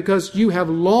that, but because you have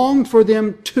longed for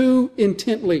them too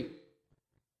intently.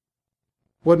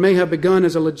 What may have begun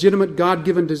as a legitimate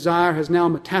God-given desire has now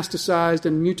metastasized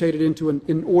and mutated into an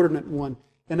inordinate one.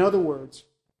 In other words,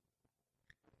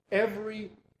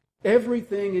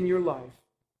 everything in your life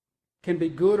can be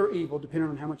good or evil depending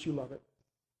on how much you love it.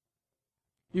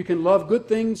 You can love good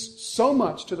things so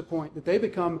much to the point that they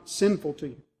become sinful to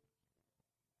you.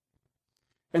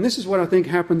 And this is what I think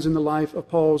happens in the life of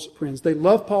Paul's friends. They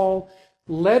love Paul.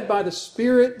 Led by the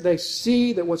Spirit, they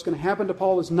see that what's going to happen to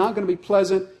Paul is not going to be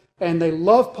pleasant, and they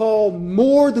love Paul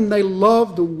more than they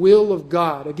love the will of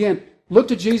God. Again, look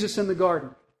to Jesus in the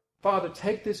garden. Father,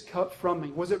 take this cup from me.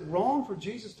 Was it wrong for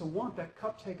Jesus to want that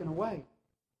cup taken away?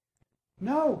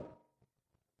 No.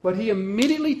 But he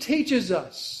immediately teaches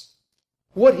us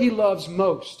what he loves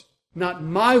most. Not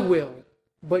my will,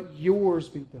 but yours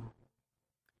be done.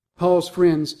 Paul's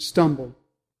friends stumble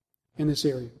in this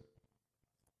area.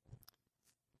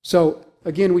 So,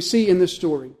 again, we see in this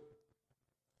story,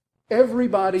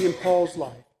 everybody in Paul's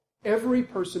life, every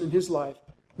person in his life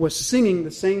was singing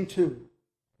the same tune.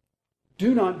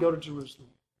 Do not go to Jerusalem.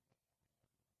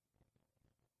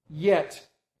 Yet,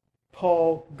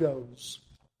 Paul goes.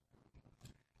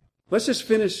 Let's just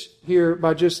finish here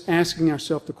by just asking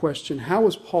ourselves the question, how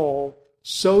was Paul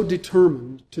so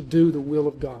determined to do the will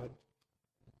of God?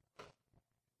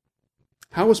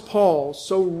 How was Paul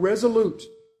so resolute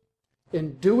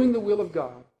in doing the will of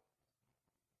God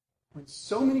when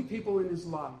so many people in his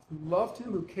life who loved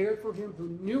him, who cared for him,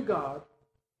 who knew God,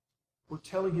 were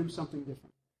telling him something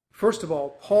different? First of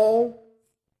all, Paul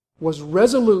was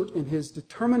resolute in his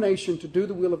determination to do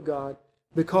the will of God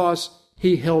because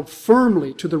he held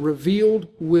firmly to the revealed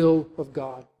will of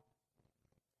God.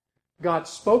 God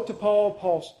spoke to Paul.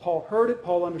 Paul heard it.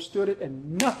 Paul understood it.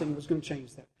 And nothing was going to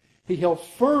change that. He held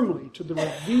firmly to the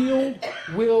revealed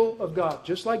will of God.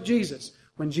 Just like Jesus.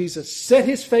 When Jesus set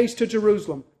his face to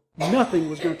Jerusalem, Nothing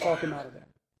was going to talk him out of that.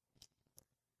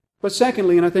 But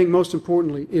secondly, and I think most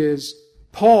importantly, is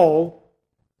Paul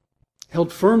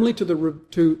held firmly to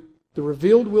the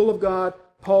revealed will of God.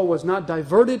 Paul was not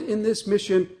diverted in this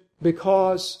mission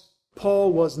because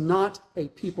Paul was not a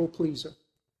people pleaser.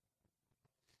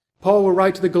 Paul will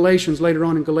write to the Galatians later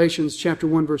on in Galatians chapter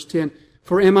 1, verse 10,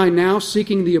 "For am I now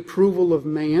seeking the approval of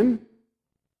man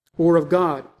or of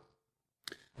God?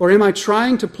 Or am I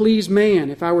trying to please man?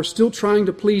 If I were still trying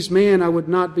to please man, I would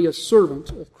not be a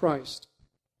servant of Christ."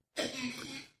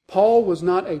 Paul was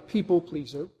not a people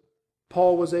pleaser.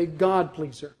 Paul was a God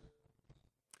pleaser.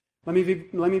 Let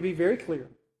me be very clear.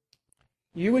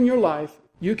 You in your life,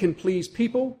 you can please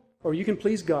people or you can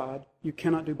please God. You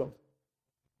cannot do both.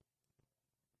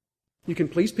 You can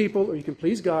please people or you can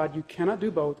please God. You cannot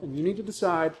do both, and you need to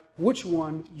decide which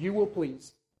one you will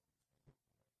please.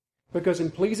 Because in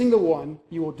pleasing the one,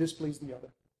 you will displease the other.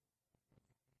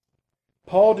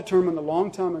 Paul determined a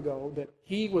long time ago that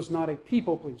he was not a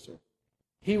people pleaser.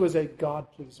 He was a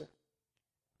God pleaser.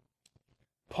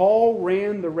 Paul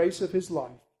ran the race of his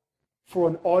life for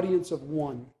an audience of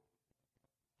one.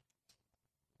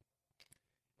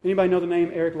 Anybody know the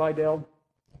name Eric Liddell?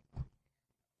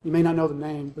 You may not know the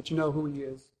name, but you know who he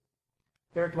is.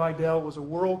 Eric Liddell was a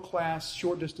world-class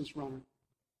short-distance runner.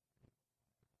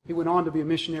 He went on to be a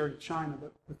missionary to China,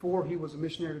 but before he was a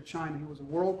missionary to China, he was a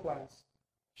world-class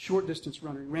short-distance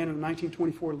runner. He ran in the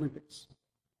 1924 Olympics.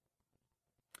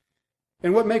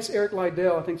 And what makes Eric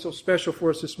Liddell, I think, so special for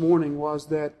us this morning was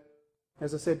that,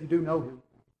 as I said, you do know him.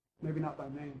 Maybe not by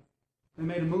name. They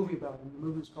made a movie about him. The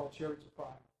movie is called Chariots of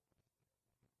Fire.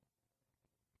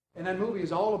 And that movie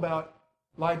is all about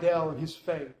Liddell and his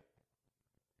faith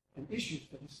and issues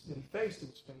that he faced in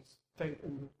his faith.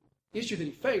 And the issue that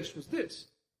he faced was this.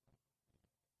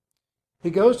 He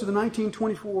goes to the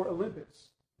 1924 Olympics,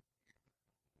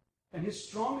 and his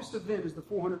strongest event is the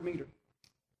 400 meter.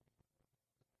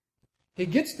 He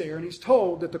gets there, and he's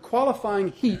told that the qualifying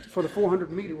heat for the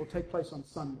 400 meter will take place on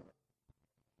Sunday.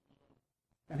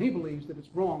 And he believes that it's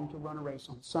wrong to run a race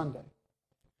on Sunday.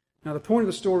 Now, the point of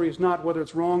the story is not whether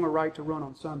it's wrong or right to run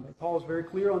on Sunday. Paul is very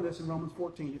clear on this in Romans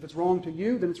 14. If it's wrong to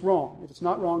you, then it's wrong. If it's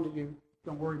not wrong to you,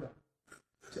 don't worry about it.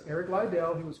 To Eric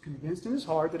Liddell, he was convinced in his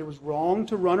heart that it was wrong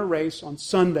to run a race on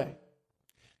Sunday.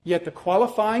 Yet the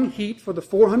qualifying heat for the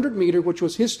 400 meter, which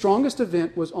was his strongest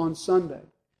event, was on Sunday.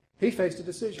 He faced a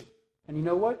decision. And you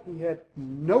know what? He had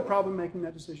no problem making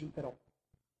that decision at all.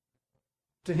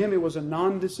 To him, it was a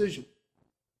non-decision.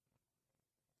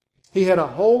 He had a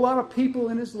whole lot of people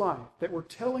in his life that were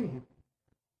telling him,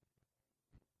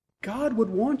 God would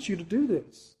want you to do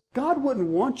this. God wouldn't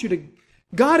want you to...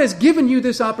 God has given you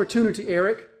this opportunity,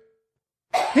 Eric.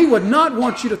 He would not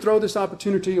want you to throw this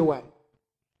opportunity away.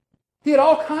 He had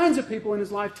all kinds of people in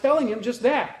his life telling him just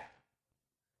that.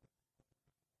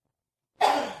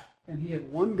 And he had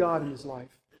one God in his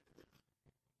life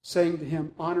saying to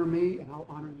him, honor me and I'll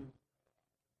honor you.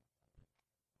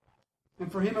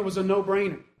 And for him it was a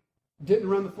no-brainer. Didn't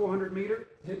run the 400 meter,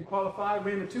 didn't qualify,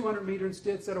 ran the 200 meter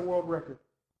instead, set a world record.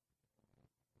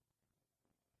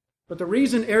 But the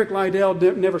reason Eric Liddell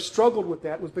never struggled with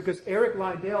that was because Eric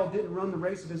Liddell didn't run the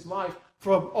race of his life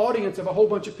for an audience of a whole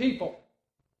bunch of people.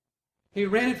 He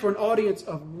ran it for an audience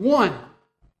of one.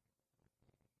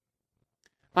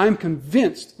 I'm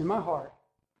convinced in my heart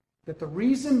that the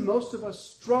reason most of us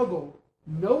struggle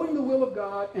knowing the will of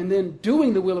God and then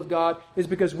doing the will of God is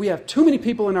because we have too many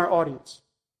people in our audience.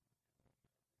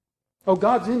 Oh,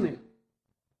 God's in there,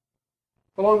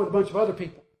 along with a bunch of other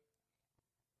people.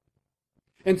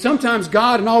 And sometimes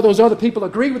God and all those other people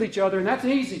agree with each other, and that's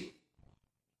easy.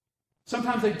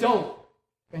 Sometimes they don't,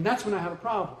 and that's when I have a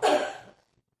problem.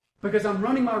 Because I'm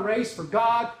running my race for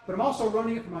God, but I'm also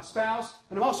running it for my spouse,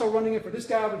 and I'm also running it for this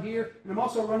guy over here, and I'm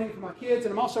also running it for my kids,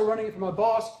 and I'm also running it for my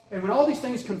boss. And when all these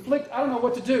things conflict, I don't know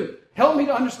what to do. Help me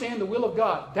to understand the will of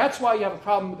God. That's why you have a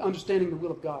problem with understanding the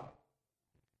will of God.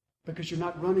 Because you're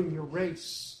not running your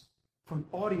race for an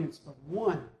audience of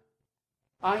one.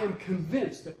 I am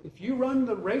convinced that if you run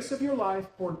the race of your life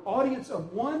for an audience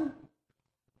of one,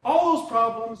 all those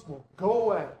problems will go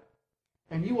away.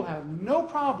 And you will have no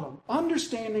problem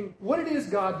understanding what it is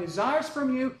God desires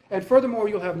from you, and furthermore,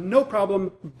 you'll have no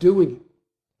problem doing it.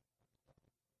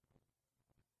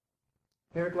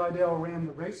 Eric Liddell ran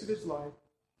the race of his life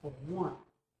for one.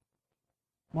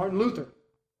 Martin Luther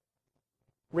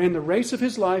ran the race of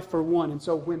his life for one. And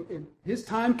so when his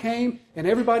time came and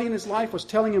everybody in his life was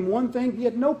telling him one thing, he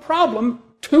had no problem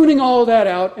tuning all that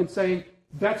out and saying,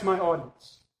 that's my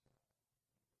audience.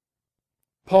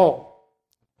 Paul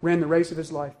ran the race of his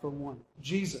life for one.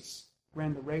 Jesus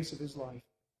ran the race of his life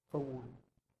for one.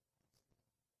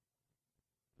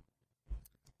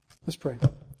 Let's pray.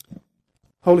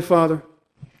 Holy Father,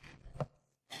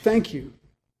 thank you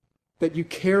that you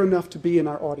care enough to be in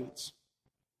our audience.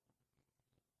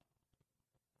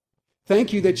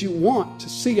 Thank you that you want to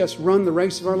see us run the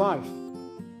race of our life.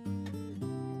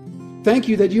 Thank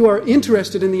you that you are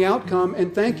interested in the outcome,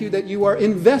 and thank you that you are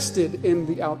invested in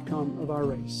the outcome of our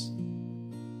race.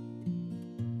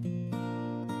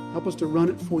 Help us to run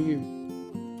it for you.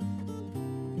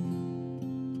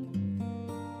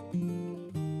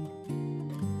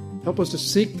 Help us to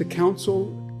seek the counsel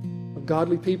of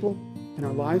godly people in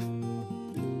our life.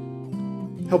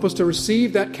 Help us to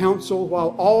receive that counsel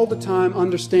while all the time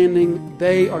understanding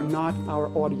they are not our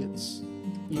audience.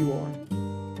 You are.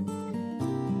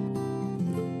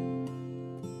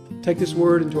 Take this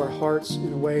word into our hearts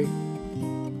in a way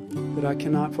that I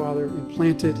cannot, Father,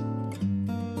 implant it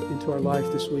into our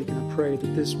life this week. And I pray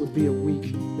that this would be a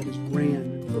week that is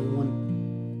ran for one